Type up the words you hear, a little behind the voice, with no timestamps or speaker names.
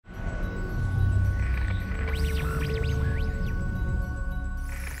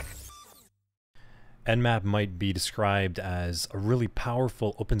Nmap might be described as a really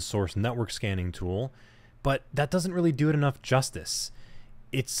powerful open source network scanning tool, but that doesn't really do it enough justice.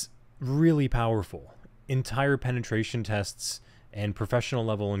 It's really powerful. Entire penetration tests and professional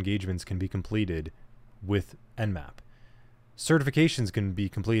level engagements can be completed with Nmap. Certifications can be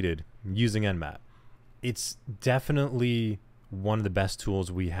completed using Nmap. It's definitely one of the best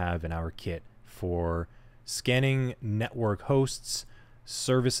tools we have in our kit for scanning network hosts,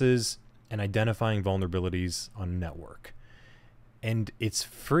 services, and identifying vulnerabilities on a network. And it's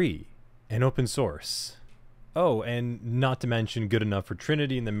free and open source. Oh, and not to mention good enough for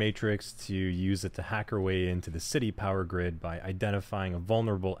Trinity and the Matrix to use it to hack our way into the city power grid by identifying a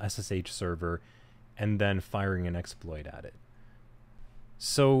vulnerable SSH server and then firing an exploit at it.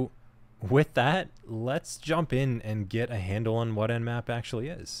 So with that, let's jump in and get a handle on what Nmap actually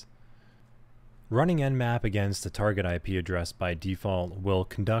is. Running Nmap against a target IP address by default will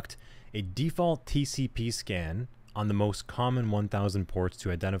conduct a default TCP scan on the most common 1000 ports to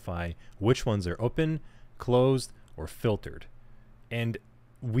identify which ones are open, closed, or filtered. And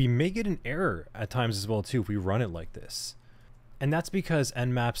we may get an error at times as well too if we run it like this. And that's because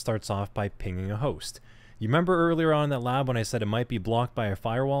Nmap starts off by pinging a host. You remember earlier on in that lab when I said it might be blocked by a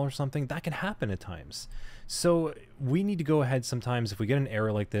firewall or something? That can happen at times. So we need to go ahead sometimes if we get an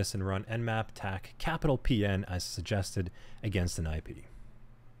error like this and run nmap tac PN as suggested against an IP.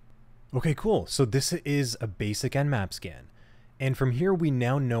 Okay, cool. So this is a basic Nmap scan. And from here we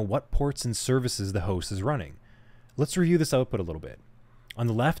now know what ports and services the host is running. Let's review this output a little bit. On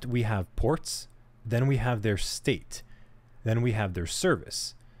the left we have ports, then we have their state, then we have their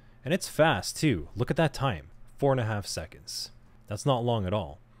service. And it's fast too. Look at that time, 4.5 seconds. That's not long at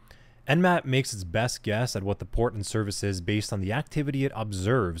all. Nmap makes its best guess at what the port and service is based on the activity it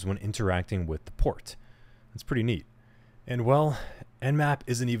observes when interacting with the port. That's pretty neat. And well, Nmap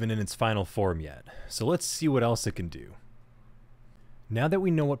isn't even in its final form yet, so let's see what else it can do. Now that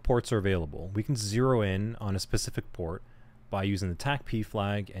we know what ports are available, we can zero in on a specific port by using the TAC-P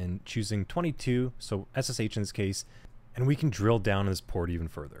flag and choosing 22, so SSH in this case, and we can drill down on this port even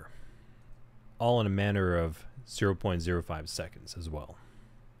further. All in a matter of 0.05 seconds as well.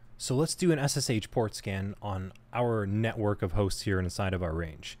 So let's do an SSH port scan on our network of hosts here inside of our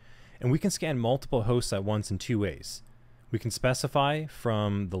range. And we can scan multiple hosts at once in two ways. We can specify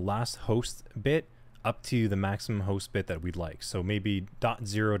from the last host bit up to the maximum host bit that we'd like. So maybe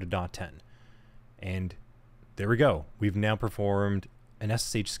 .0 to .10. And there we go. We've now performed an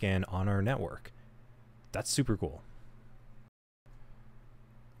SSH scan on our network. That's super cool.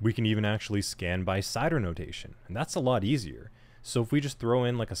 We can even actually scan by CIDR notation, and that's a lot easier. So if we just throw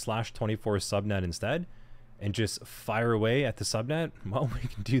in like a /24 subnet instead and just fire away at the subnet, well, we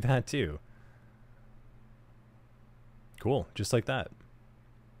can do that too. Cool, just like that.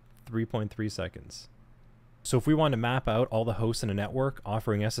 3.3 seconds. So if we want to map out all the hosts in a network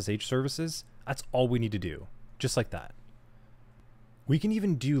offering SSH services, that's all we need to do, just like that. We can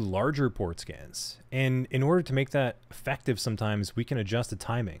even do larger port scans, and in order to make that effective sometimes we can adjust the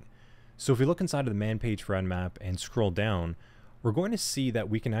timing. So if we look inside of the man page for Nmap and scroll down, we're going to see that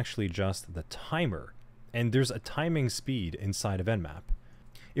we can actually adjust the timer, and there's a timing speed inside of Nmap.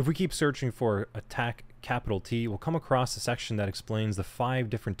 If we keep searching for attack T, we'll come across a section that explains the 5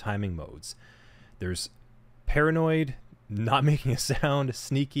 different timing modes. There's paranoid, not making a sound,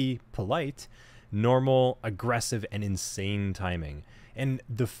 sneaky, polite, normal, aggressive, and insane timing. And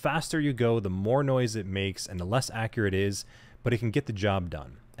the faster you go, the more noise it makes and the less accurate it is, but it can get the job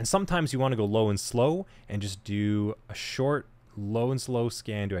done. And sometimes you want to go low and slow and just do a short low and slow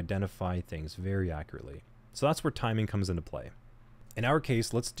scan to identify things very accurately. So that's where timing comes into play. In our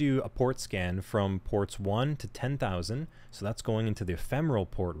case, let's do a port scan from ports 1 to 10,000. So that's going into the ephemeral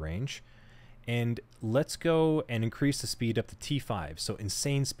port range. And let's go and increase the speed up to T5, so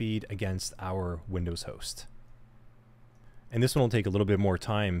insane speed against our Windows host. And this one will take a little bit more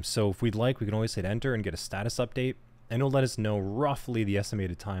time, so if we'd like, we can always hit enter and get a status update, and it'll let us know roughly the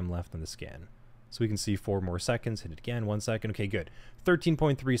estimated time left on the scan. So we can see 4 more seconds, hit it again, 1 second, okay, good.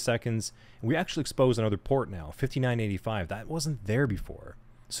 13.3 seconds, and we actually expose another port now, 5985, that wasn't there before.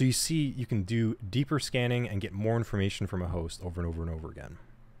 So you see, you can do deeper scanning and get more information from a host over and over and over again.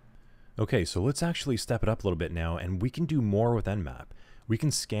 Okay, so let's actually step it up a little bit now, and we can do more with Nmap. We can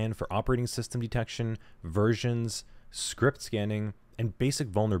scan for operating system detection, versions, script scanning, and basic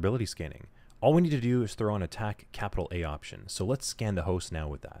vulnerability scanning. All we need to do is throw on attack A option. So let's scan the host now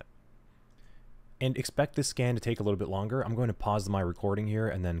with that. And expect this scan to take a little bit longer. I'm going to pause my recording here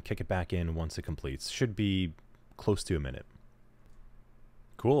and then kick it back in once it completes. Should be close to a minute.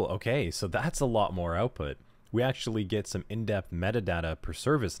 Cool, okay, so that's a lot more output. We actually get some in-depth metadata per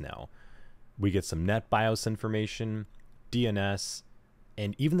service now. We get some net BIOS information, DNS,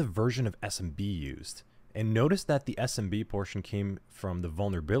 and even the version of SMB used. And notice that the SMB portion came from the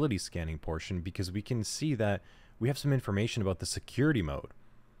vulnerability scanning portion because we can see that we have some information about the security mode.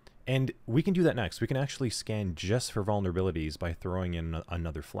 And we can do that next. We can actually scan just for vulnerabilities by throwing in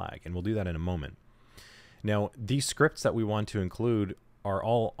another flag, and we'll do that in a moment. Now, these scripts that we want to include are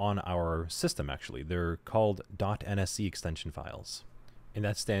all on our system, actually. They're called .nse extension files, and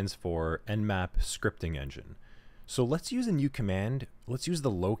that stands for Nmap scripting engine. So let's use a new command. Let's use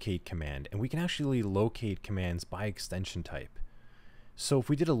the locate command, and we can actually locate commands by extension type. So if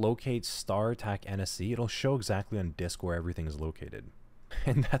we did a locate *attack NSE, it'll show exactly on disk where everything is located.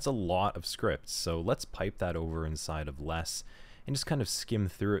 And that's a lot of scripts. So let's pipe that over inside of less and just kind of skim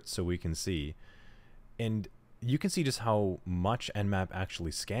through it so we can see. And you can see just how much Nmap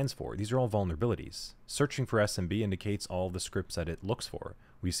actually scans for. These are all vulnerabilities. Searching for SMB indicates all the scripts that it looks for.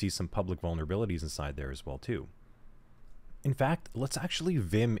 We see some public vulnerabilities inside there as well too. In fact, let's actually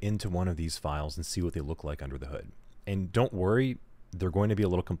vim into one of these files and see what they look like under the hood. And don't worry, they're going to be a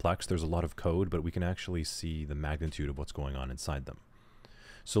little complex. There's a lot of code, but we can actually see the magnitude of what's going on inside them.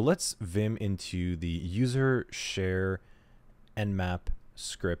 So let's vim into the user share Nmap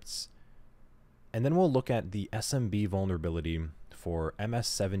scripts, and then we'll look at the SMB vulnerability for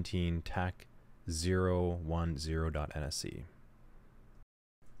ms17 tac010.nse.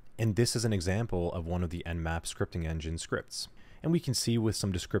 And this is an example of one of the Nmap scripting engine scripts. And we can see with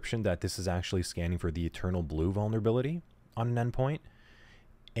some description that this is actually scanning for the eternal blue vulnerability on an endpoint.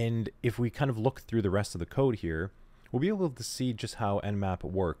 And if we kind of look through the rest of the code here, we'll be able to see just how Nmap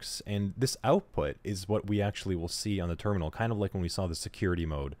works. And this output is what we actually will see on the terminal, kind of like when we saw the security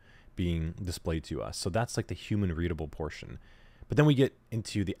mode being displayed to us. So that's like the human readable portion. But then we get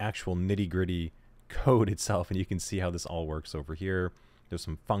into the actual nitty-gritty code itself, and you can see how this all works over here. There's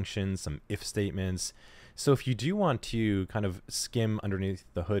some functions, some if statements. So if you do want to kind of skim underneath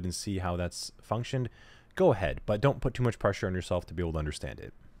the hood and see how that's functioned, go ahead, but don't put too much pressure on yourself to be able to understand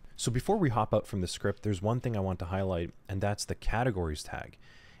it. So before we hop out from the script, there's one thing I want to highlight, and that's the categories tag.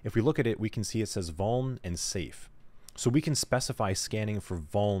 If we look at it, we can see it says vuln and safe. So we can specify scanning for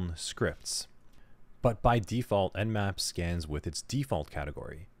vuln scripts. But by default, Nmap scans with its default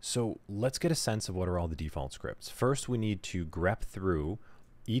category. So let's get a sense of what are all the default scripts. First, we need to grep through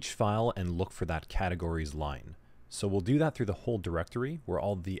each file and look for that categories line. So we'll do that through the whole directory where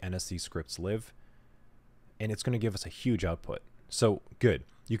all the NSE scripts live, and it's going to give us a huge output. So good,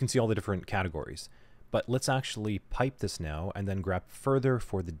 you can see all the different categories. But let's actually pipe this now and then grep further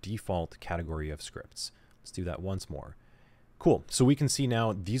for the default category of scripts. Let's do that once more. Cool, so we can see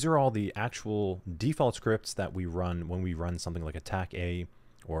now these are all the actual default scripts that we run when we run something like attack A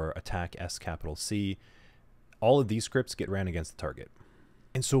or attack S_C. All of these scripts get ran against the target.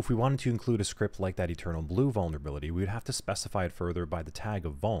 And so if we wanted to include a script like that eternal blue vulnerability, we would have to specify it further by the tag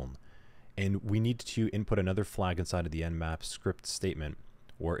of vuln. And we need to input another flag inside of the Nmap script statement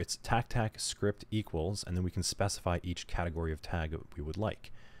where it's tac script equals, and then we can specify each category of tag we would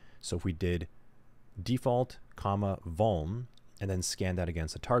like. So if we did default, vuln, and then scan that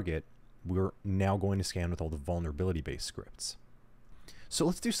against a target, we're now going to scan with all the vulnerability-based scripts. So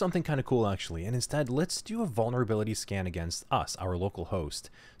let's do something kind of cool actually, and instead let's do a vulnerability scan against us, our local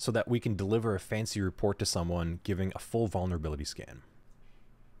host, so that we can deliver a fancy report to someone giving a full vulnerability scan.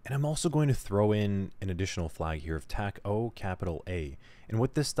 And I'm also going to throw in an additional flag here of tac_A. And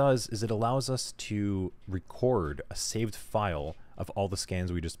what this does is it allows us to record a saved file of all the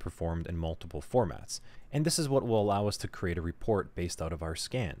scans we just performed in multiple formats. And this is what will allow us to create a report based out of our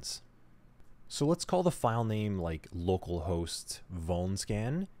scans. So let's call the file name like localhost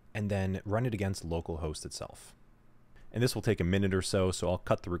vulnscan and then run it against localhost itself. And this will take a minute or so, so I'll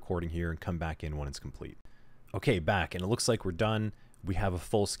cut the recording here and come back in when it's complete. Okay, back, and it looks like we're done. We have a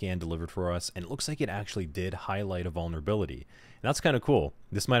full scan delivered for us, and it looks like it actually did highlight a vulnerability. And that's kind of cool.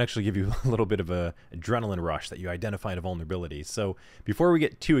 This might actually give you a little bit of a adrenaline rush that you identified a vulnerability. So before we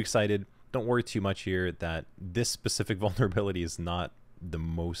get too excited, don't worry too much here that this specific vulnerability is not the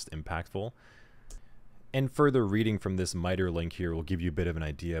most impactful. And further reading from this MITRE link here will give you a bit of an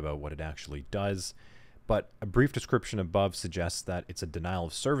idea about what it actually does. But a brief description above suggests that it's a denial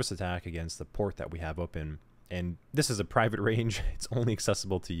of service attack against the port that we have open. And this is a private range. It's only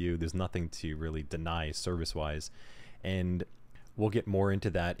accessible to you. There's nothing to really deny service-wise. And we'll get more into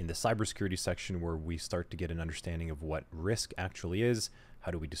that in the cybersecurity section where we start to get an understanding of what risk actually is,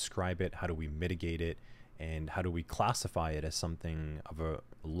 how do we describe it, how do we mitigate it, and how do we classify it as something of a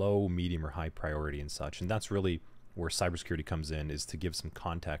low, medium, or high priority and such. And that's really where cybersecurity comes in, is to give some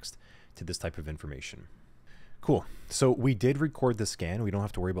context to this type of information. Cool. So we did record the scan. We don't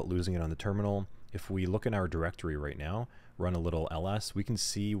have to worry about losing it on the terminal. If we look in our directory right now, run a little ls, we can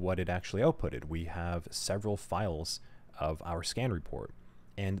see what it actually outputted. We have several files of our scan report.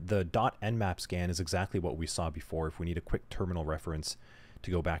 And the .nmap scan is exactly what we saw before if we need a quick terminal reference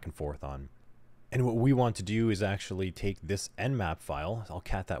to go back and forth on. And what we want to do is actually take this Nmap file, I'll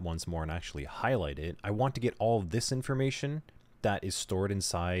cat that once more and actually highlight it. I want to get all of this information that is stored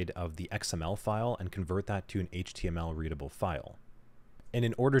inside of the XML file and convert that to an HTML readable file. And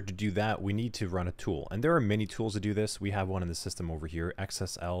in order to do that, we need to run a tool. And there are many tools to do this. We have one in the system over here,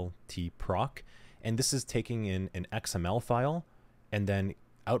 xsltproc. And this is taking in an XML file and then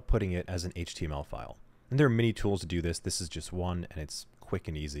outputting it as an HTML file. And there are many tools to do this. This is just one, and it's quick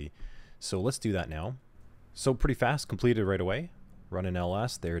and easy. So let's do that now. So pretty fast, completed right away. Run an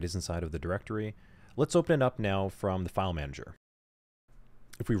ls, there it is inside of the directory. Let's open it up now from the file manager.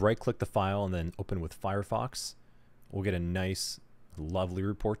 If we right click the file and then open with Firefox, we'll get a nice, lovely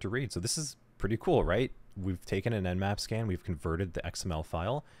report to read. So this is pretty cool, right? We've taken an Nmap scan, we've converted the XML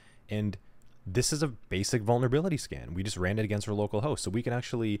file, and this is a basic vulnerability scan. We just ran it against our local host. So we can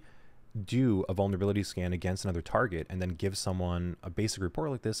actually do a vulnerability scan against another target and then give someone a basic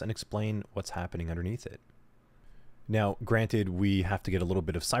report like this and explain what's happening underneath it. Now, granted, we have to get a little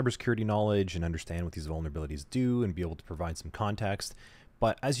bit of cybersecurity knowledge and understand what these vulnerabilities do and be able to provide some context.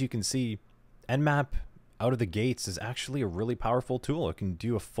 But as you can see, Nmap out of the gates is actually a really powerful tool. It can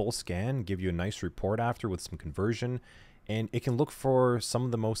do a full scan, give you a nice report after with some conversion, and it can look for some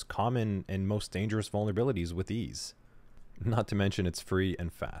of the most common and most dangerous vulnerabilities with ease. Not to mention it's free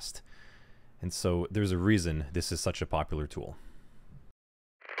and fast. And so there's a reason this is such a popular tool.